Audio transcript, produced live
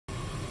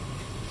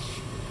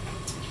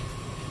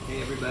Hey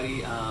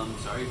everybody,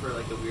 sorry for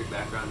like the weird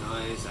background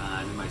noise.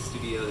 I'm in my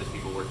studio. There's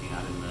people working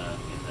out in the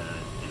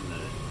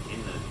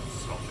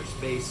sculpture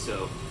space,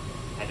 so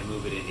I had to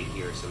move it into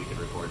here so we could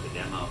record the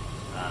demo.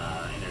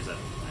 And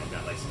I've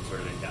got like some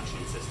sort of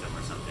induction system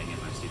or something in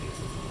my studio,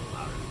 so it's a little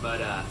louder. But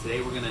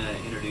today we're gonna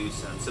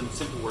introduce some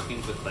simple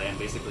workings with clay. I'm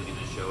basically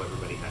gonna show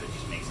everybody how to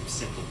just make some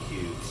simple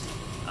cubes.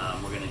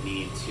 We're gonna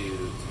need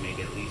to make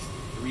at least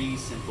 3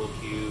 simple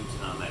cubes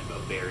at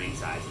varying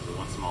sizes, so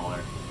one smaller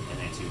and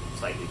then 2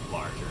 slightly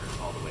larger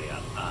all the way up.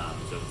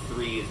 So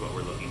 3 is what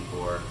we're looking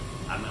for.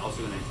 I'm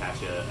also going to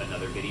attach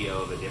another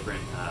video of a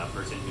different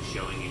person who's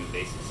showing you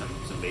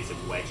some basic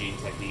wedging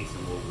techniques,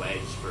 and we'll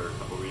wedge for a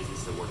couple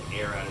reasons: to work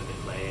air out of the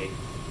clay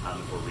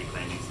if we're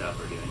reclaiming stuff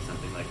or doing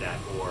something like that,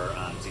 or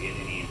to get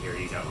any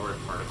impurities out, or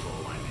particle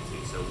alignment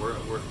too. So we're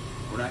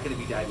not going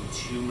to be diving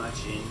too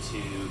much into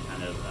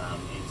kind of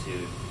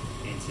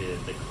into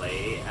the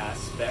clay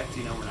aspect.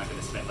 You know, we're not going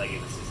to spend like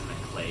this isn't a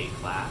clay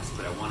class,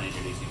 but I want to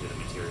introduce you to the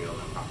material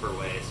in a proper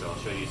way. So I'll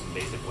show you some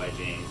basic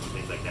wedging, some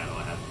things like that.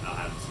 I'll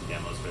have some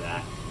demos for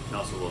that, and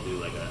also we'll do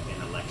like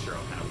in a lecture.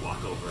 I'll kind of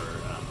walk over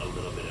a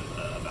little bit of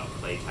about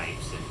clay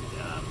types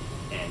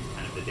and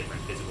kind of the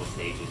different physical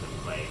stages of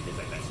clay and things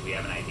like that. So we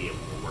have an idea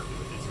when we're working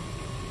with this, so we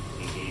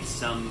can engage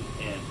some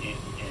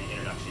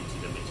introduction to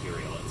the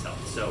material itself.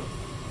 So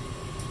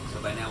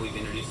by now we've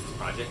introduced this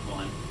project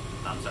 2,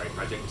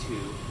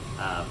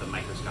 the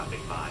microscopic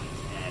body.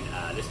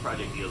 And this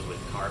project deals with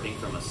carving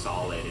from a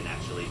solid and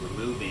actually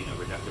removing a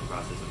reductive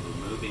process of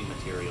removing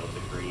material to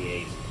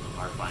create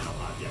our final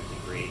object, to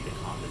create the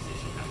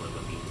composition that we're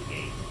looking to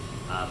gain.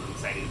 I'm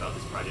excited about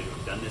this project.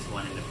 We've done this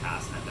one in the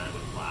past, and I've done it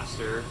with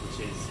plaster,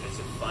 which is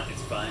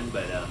fun,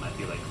 but I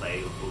feel like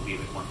clay will be a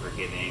bit more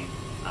forgiving,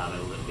 and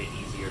a little bit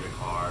easier to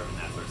carve and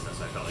that sort of stuff.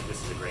 So I felt like this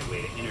is a great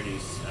way to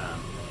use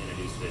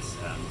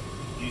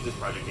this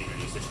project to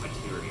introduce this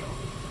material.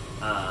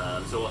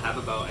 So we'll have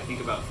about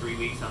 3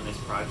 weeks on this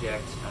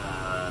project.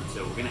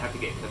 So we're going to have to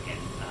get cooking.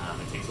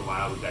 It takes a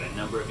while. We've got a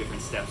number of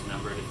different steps, a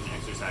number of different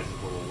exercises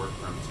where we'll work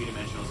from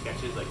 2-dimensional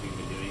sketches like we've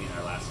been doing in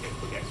our last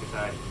sketchbook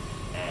exercise,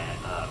 and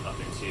up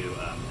into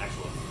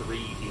actual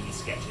 3D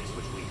sketches,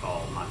 which we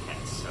call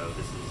maquettes. So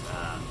this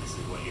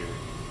is what you're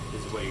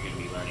going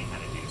to be learning how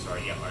to do. So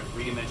our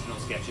 3-dimensional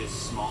sketches,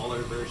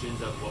 smaller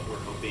versions of what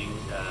we're hoping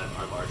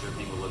our larger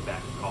thing will look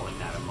back to calling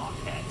that a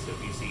maquette. So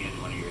if you see in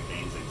one of your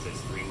things that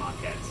says 3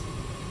 maquettes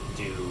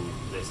due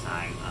this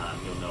time,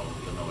 you'll know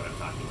what I'm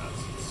talking about.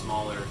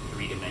 Smaller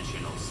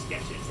 3-dimensional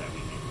sketches that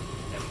we can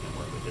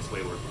work with. This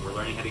way we're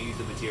learning how to use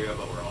the material,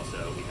 but we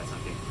have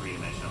something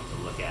 3-dimensional to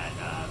look at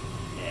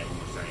when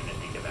we're starting to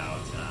think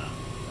about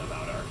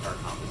our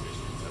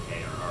compositions,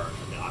 okay, or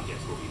the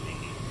objects we'll be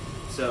making.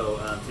 So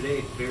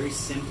today, very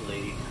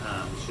simply,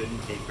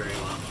 shouldn't take very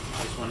long.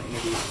 I just want to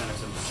introduce kind of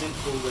some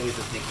simple ways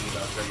of thinking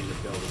about starting to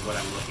build and what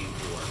I'm looking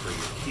for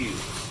your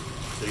cubes.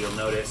 So you'll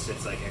notice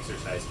it's like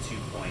exercise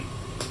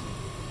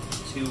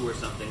 2.2 or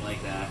something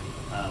like that.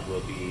 It will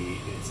be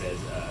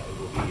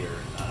your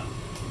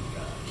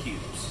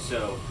cubes.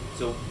 So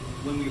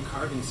when we're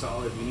carving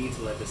solid, we need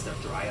to let this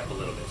stuff dry up a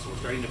little bit. So we're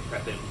starting to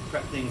prep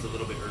things a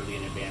little bit early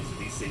in advance, so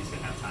these things can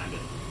have time to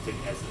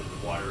as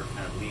the water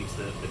kind of leaves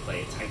the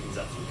clay, it tightens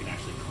up so we can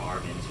actually carve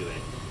into it.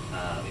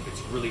 If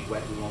it's really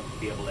wet, we won't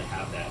be able to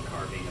have that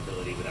carving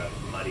ability without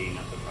muddying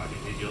up the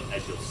project, as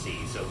you'll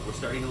see. So we're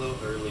starting a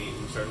little early.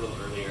 We started a little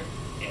earlier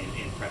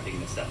in prepping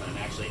this stuff, and I'm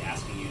actually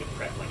asking you to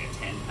prep like a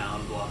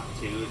 10-pound block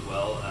too as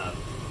well.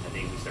 I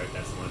think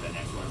that's one of the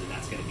next ones, and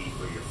that's going to be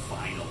for your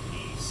final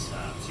piece.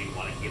 So you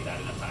want to give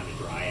that enough time to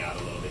dry out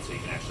a little bit so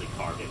you can actually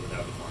carve it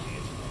without deforming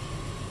it too much.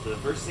 So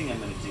the first thing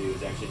I'm going to do is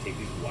actually take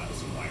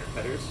some wire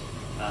cutters.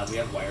 We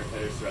have wire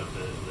cutters throughout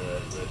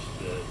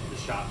the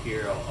shop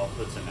here. I'll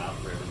put some out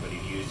for everybody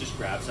to use. Just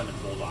grab some and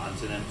hold on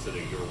to them so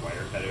they're your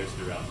wire cutters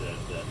throughout the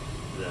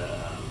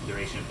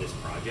duration of this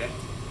project.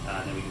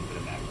 And then we can put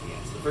them back at the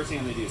end. So the first thing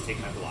I'm going to do is take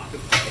my block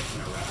of clay.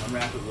 I'm going to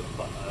unwrap it with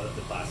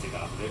the plastic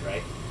off of it,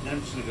 right? And then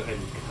I'm just going to go ahead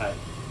and cut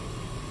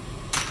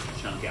a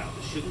chunk out.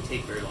 This shouldn't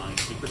take very long.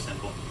 It's super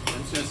simple. And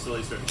I'm just going to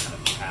slowly start to kind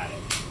of pat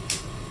it.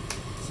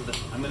 So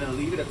I'm going to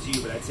leave it up to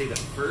you, but I'd say the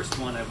first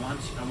one, I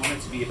want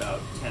it to be about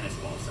tennis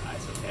ball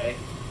size, okay?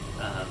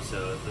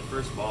 So the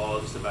first ball,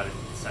 just about the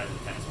size of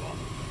a tennis ball.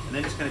 And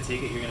then just kind of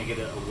take it, you're going to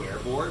get a wear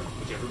board,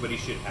 which everybody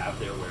should have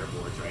their wear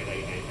boards, right?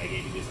 I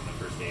gave you this on the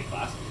first day of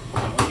class. So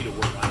I want you to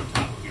work on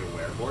top of your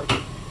wear board,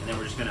 and then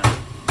we're just going to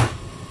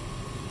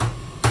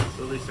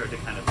slowly start to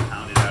kind of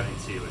pound it out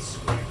into a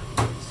square.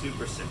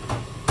 Super simple.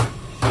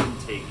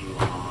 Shouldn't take you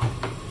long.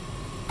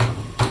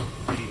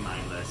 Pretty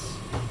mindless.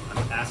 I'm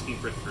asking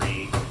for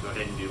 3. Go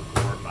ahead and do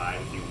 4 or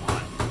 5 if you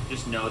want.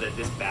 Just know that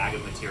this bag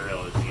of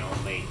material is the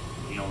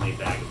only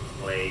bag of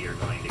clay you're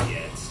going to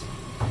get.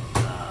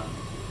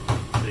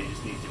 So you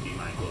just need to be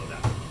mindful of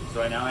that.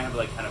 So now I have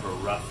like kind of a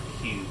rough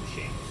cube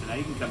shape. So now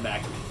you can come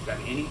back and grab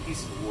any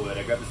piece of wood.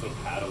 I grabbed this little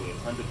paddle. We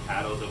have tons of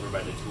paddles over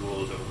by the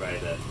tools, over by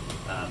the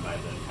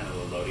kind of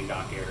the loading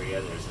dock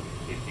area. There's a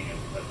big thing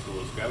of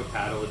tools. Grab a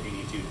paddle if you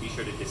need to. Be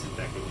sure to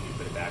disinfect it when you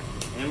put it back.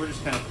 And then we're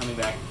just kind of coming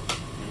back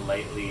and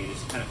lightly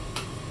just kind of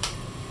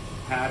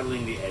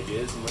paddling the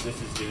edges, and what this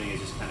is doing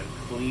is just kind of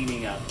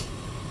cleaning up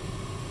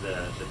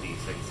the piece.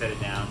 I can set it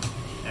down,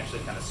 actually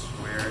kind of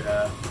square it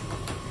up.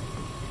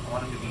 I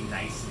want them to be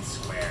nice and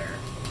square.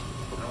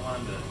 I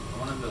want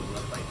them to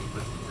look like you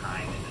put some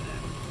time into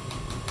them.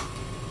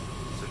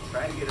 So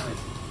try to get them as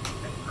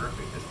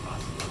perfect as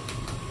possible,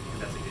 because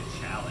that's a good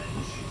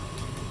challenge.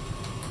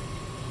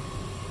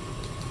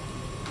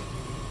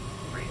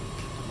 Great.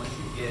 Once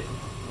you get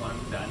one of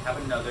them done,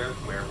 have another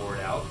wear board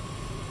out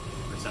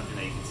or something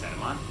that you can set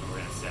them on, and we're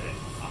going to set it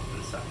off to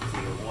the side. So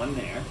you have one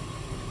there.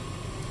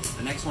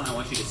 The next one I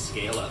want you to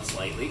scale up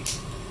slightly.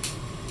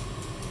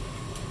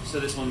 So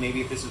this one,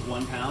 maybe if this is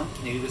 1 pound,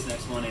 maybe this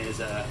next one is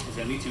going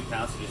to be 2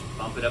 pounds, so just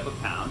bump it up a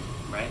pound,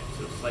 right?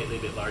 So slightly a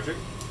bit larger.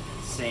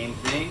 Same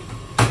thing.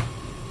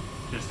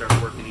 Going to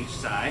start working each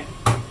side.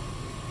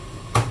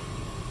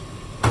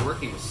 We're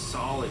working with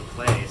solid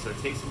clay, so it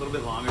takes a little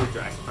bit longer to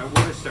dry. So if I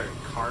were to start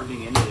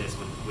carving into this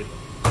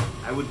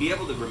I would be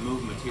able to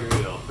remove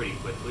material pretty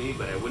quickly,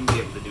 but I wouldn't be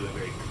able to do it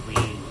very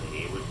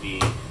cleanly. It would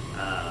be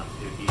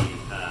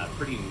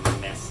pretty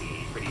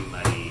messy, pretty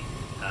muddy.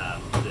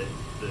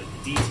 The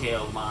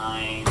detail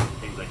line,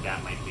 things like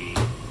that might be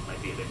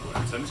a bit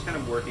blurred. So I'm just kind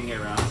of working it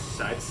around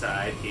side to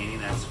side, gaining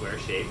that square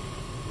shape,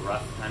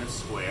 rough kind of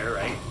square,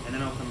 right? And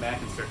then I'll come back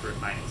and start to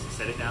refine it. So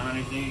set it down on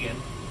anything again.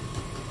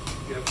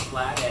 Get a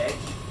flat edge.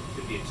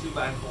 Could be a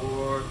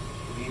 2x4,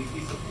 could be any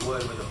piece of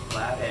wood with a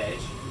flat edge.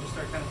 And just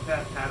start kind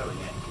of paddling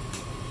it.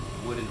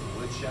 Wood in the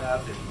wood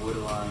shop, there's wood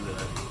along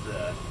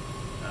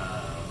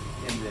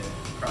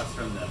across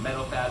from the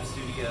metal fab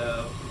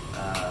studio.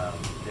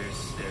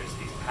 There's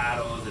these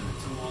paddles in the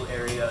tool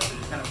area, so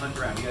just kind of hunt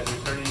around. You guys are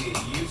starting to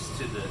get used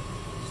to the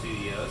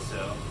studio,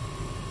 so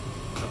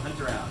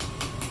hunt around.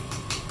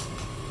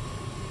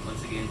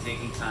 Once again,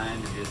 taking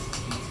time to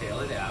just detail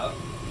it out,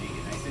 make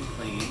it nice and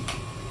clean,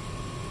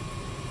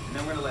 and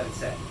then we're gonna let it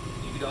set.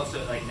 You could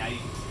also, like, now you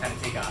can kind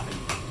of take off,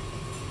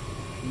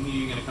 and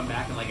you're gonna come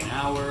back in like an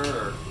hour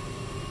or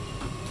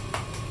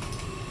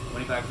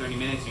 25-30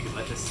 minutes. You can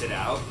let this sit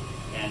out,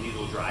 and these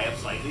will dry up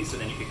slightly, so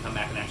then you can come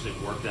back and actually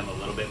work them a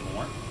little bit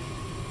more.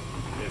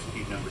 There's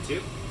cube number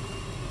 2.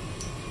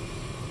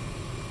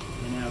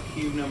 And now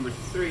cube number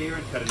 3, we're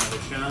going to cut another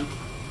chunk.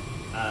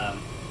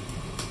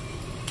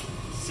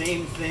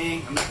 Same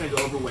thing. I'm not going to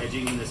go over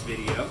wedging in this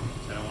video,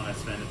 so I don't want to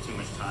spend too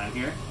much time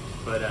here.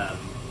 But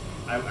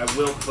I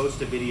will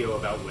post a video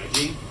about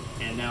wedging.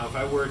 And now if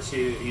I were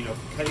to,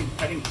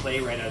 cutting clay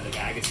right out of the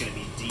bag, it's going to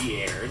be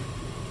de-aired.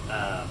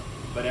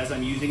 But as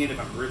I'm using it, if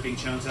I'm ripping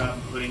chunks out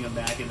and putting them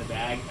back in the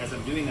bag, as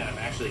I'm doing that,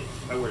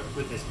 if I were to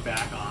put this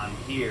back on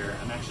here,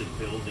 I'm actually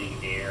building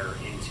air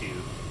into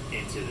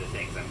the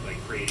things. I'm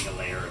like creating a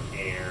layer of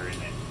air, and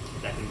then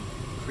that can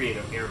create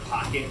an air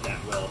pocket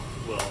that will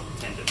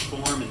tend to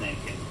form, and then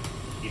can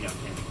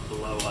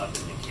blow up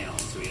in the kiln.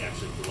 So we'd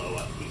actually blow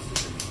up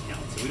pieces in the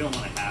kiln. So we don't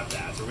want to have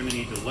that. So we're going to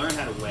need to learn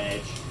how to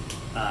wedge.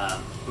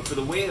 But for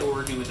the way that we're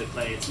working with the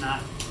clay, it's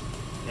not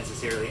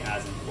necessarily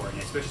as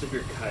important, especially if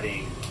you're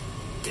cutting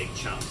big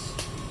chunks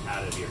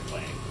out of your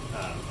clay,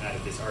 out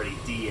of this already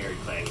de-aired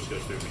clay, which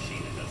goes through a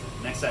machine and does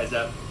it. Next size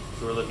up,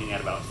 so we're looking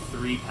at about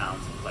 3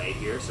 pounds of clay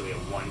here. So we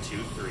have 1, 2,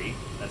 3.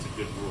 That's a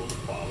good rule to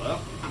follow.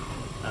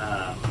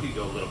 You could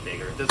go a little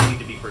bigger. It doesn't need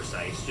to be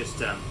precise. Just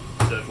so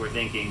if we're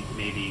thinking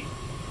maybe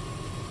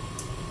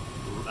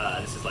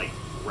this is like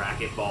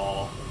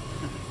racquetball,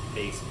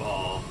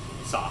 baseball,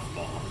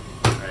 softball,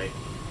 right?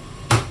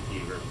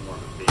 You're more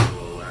of a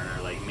visual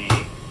learner like me.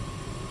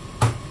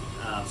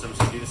 So I'm just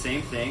going to do the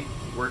same thing,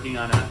 working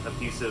on a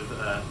piece of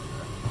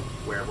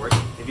wear board.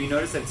 If you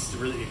notice that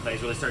the clay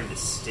is really starting to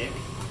stick,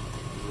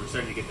 we're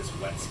starting to get this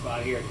wet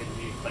spot here.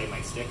 The clay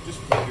might stick. Just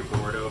flip your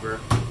board over,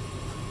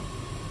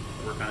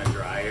 work on a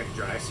dry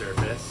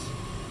surface.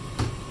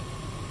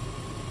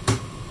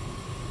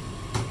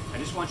 I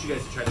just want you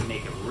guys to try to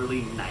make a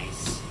really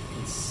nice,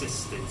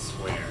 consistent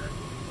square.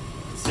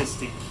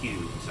 Consistent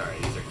cube. Sorry,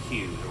 these are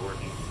cubes. We're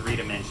working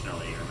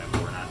 3-dimensionally. Remember,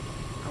 we're not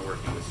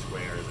working with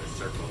squares or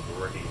circles.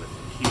 We're working with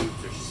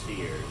cubes or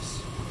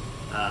spheres.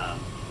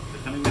 So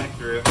coming back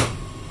through,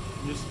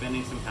 I'm just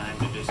spending some time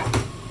to just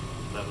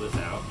level this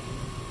out.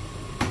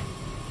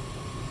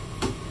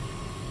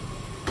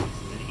 This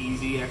is an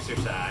easy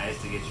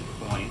exercise to get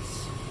your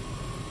points,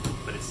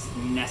 but it's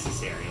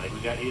necessary. Like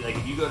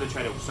if you go to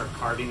try to start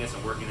carving this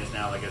and working this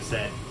now, like I've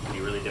said, it'll be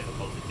really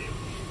difficult to do.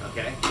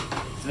 Okay?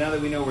 So now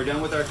that we know we're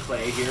done with our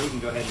clay here, we can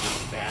go ahead and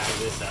just bag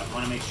this up. I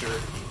want to make sure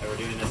that we're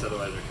doing this,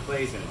 otherwise our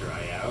clay is going to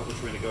dry out, which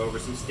we're going to go over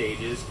some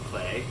stages,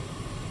 clay,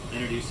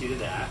 introduce you to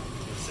that.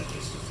 Let's set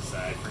this just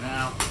aside for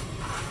now.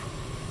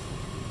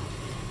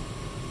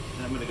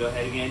 And I'm going to go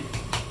ahead again,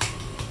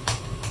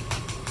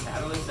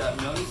 paddle this up.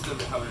 Notice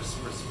how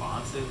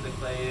responsive the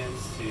clay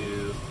is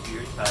to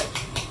your touch.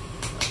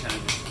 It kind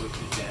of just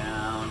switches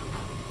down.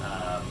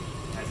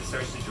 As it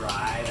starts to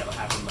dry, that'll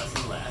happen less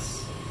and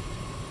less.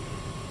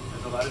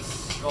 There's a lot of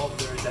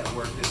sculptors that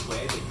work this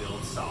way. They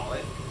build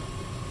solid,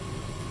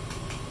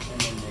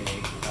 and then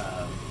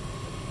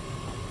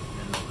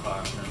they'll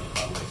carve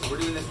away. So we're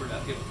doing this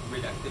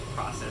reductive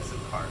process of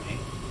carving.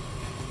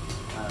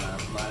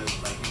 A lot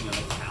of like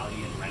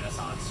Italian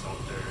Renaissance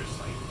sculptors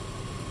like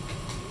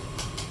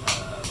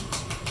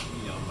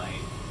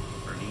like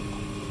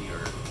Bernini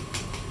or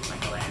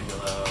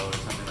Michelangelo or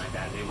something like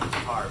that. They would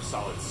carve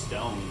solid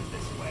stone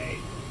this way.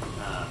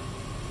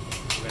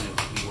 We're going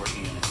to be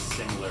working in a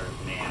similar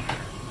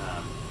manner.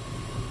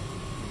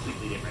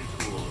 Completely different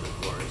tools,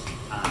 of course,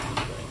 time,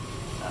 but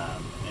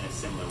in a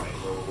similar way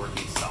where we're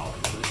working solid.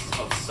 So this is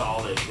called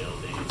solid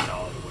building and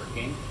solid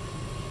working.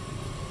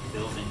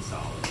 Building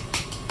solid.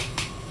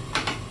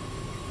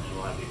 And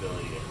we'll have the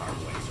ability to carve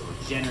away. So we're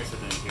generous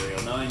with the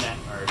material, knowing that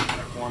our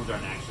forms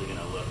aren't actually going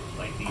to look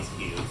like these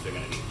cubes. They're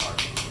going to be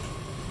carved.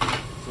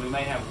 So we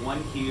might have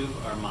one cube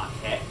or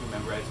maquette.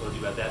 Remember I told you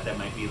about that? That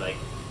might be like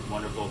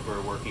wonderful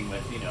for working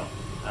with,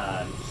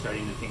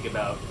 starting to think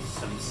about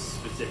some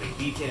specific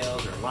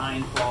details or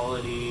line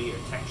quality or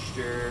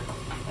texture.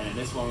 And in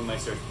this one we might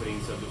start putting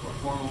some of the more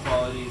formal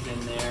qualities in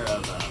there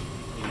of a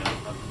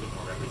bit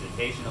more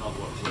representation of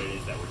what it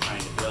is that we're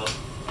trying to build.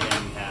 And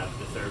then we have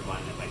the third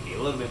one that might be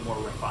a little bit more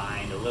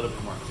refined, a little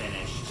bit more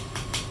finished.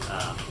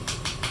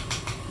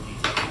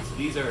 Detailed. So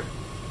these are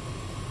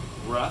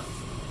rough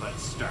but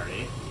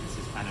started. This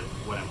is kind of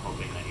what I'm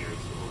hoping that yours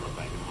will look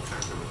like, and we'll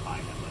start to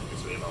refine them later.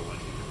 So we have our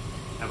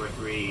our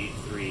three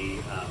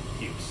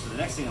cubes. So the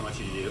next thing I want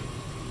you to do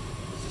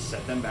is just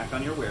set them back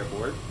on your wear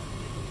board.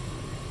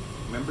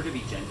 Remember to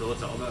be gentle.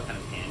 It's all about kind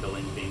of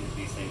handling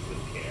these things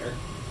with care.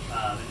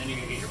 And then you're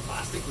going to get your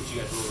plastic, which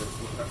you guys are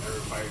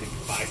required to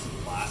buy some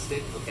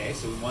plastic. Okay,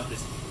 so we want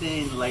this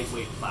thin,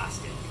 lightweight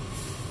plastic.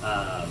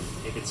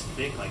 If it's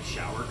thick, like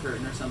shower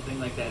curtain or something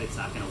like that, it's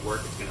not going to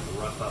work. It's going to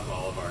rough up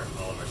all of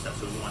our stuff.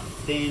 So we want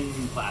thin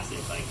plastic,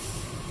 like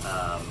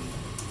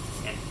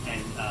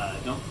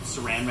don't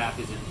saran wrap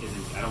isn't.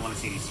 I don't want to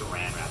see any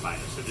saran wrap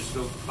either. So just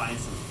go find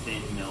some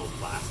thin milled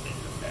plastic.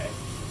 Okay,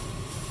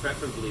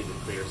 preferably the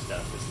clear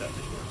stuff, the stuff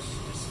that works.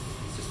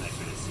 It's just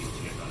nicer to see what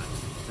you get on it.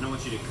 And I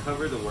want you to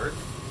cover the work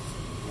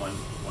one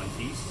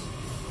piece,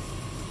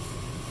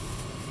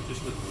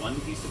 just with one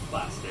piece of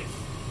plastic.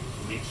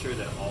 Make sure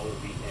that all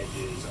of the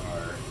edges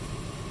are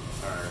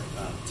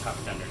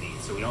tucked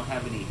underneath, so we don't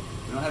have any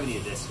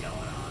of this going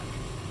on.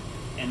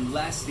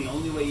 Unless the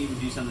only way you would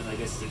do something like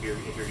this is if you're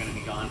going to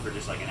be gone for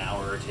just like an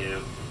hour or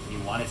two, you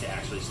want it to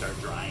actually start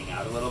drying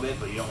out a little bit,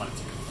 but you don't want it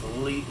to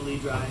completely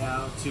dry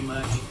out too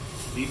much.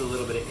 Leave a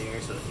little bit of air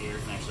so the air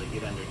can actually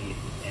get underneath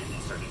and then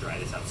start to dry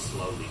this out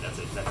slowly. That's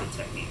a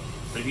technique.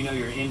 But if you know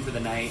you're in for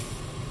the night,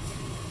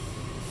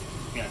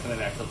 you're not coming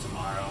back till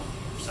tomorrow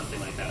or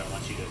something like that, I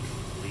want you to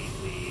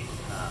completely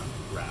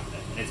wrap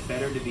it. And it's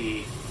better to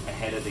be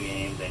ahead of the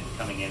game than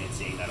coming in and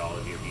seeing that all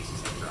of your pieces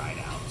have dried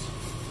out.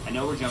 I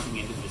know we're jumping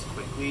into this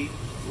quickly.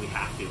 We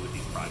have to with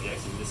these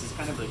projects, and this is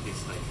kind of like these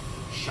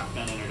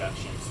shotgun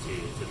introductions to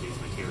these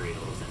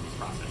materials and these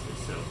processes.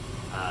 So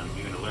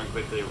you're going to learn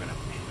quickly. We're going to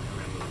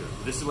move through.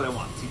 This is what I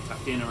want. See,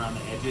 tucked in around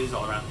the edges,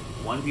 all around.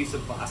 One piece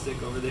of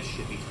plastic over this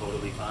should be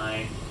totally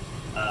fine.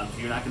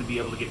 You're not going to be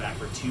able to get back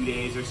for 2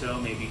 days or so,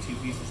 maybe 2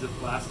 pieces of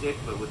plastic.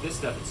 But with this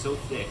stuff, it's so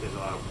thick, there's a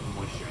lot of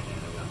moisture in there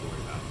that we don't have to worry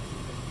about.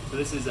 So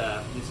this is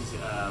a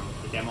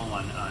demo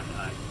on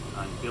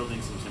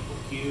building some simple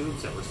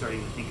cubes that we're starting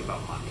to think about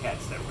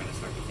maquettes that we're going to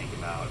start to think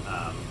about,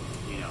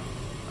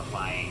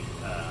 applying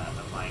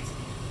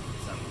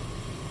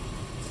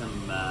some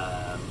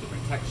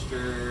different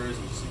textures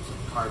and just some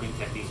carving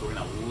techniques. We're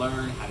going to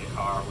learn how to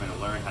carve. We're going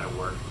to learn how to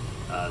work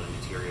the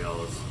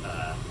materials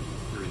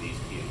through these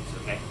cubes.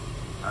 Okay.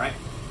 All right.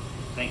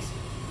 Thanks.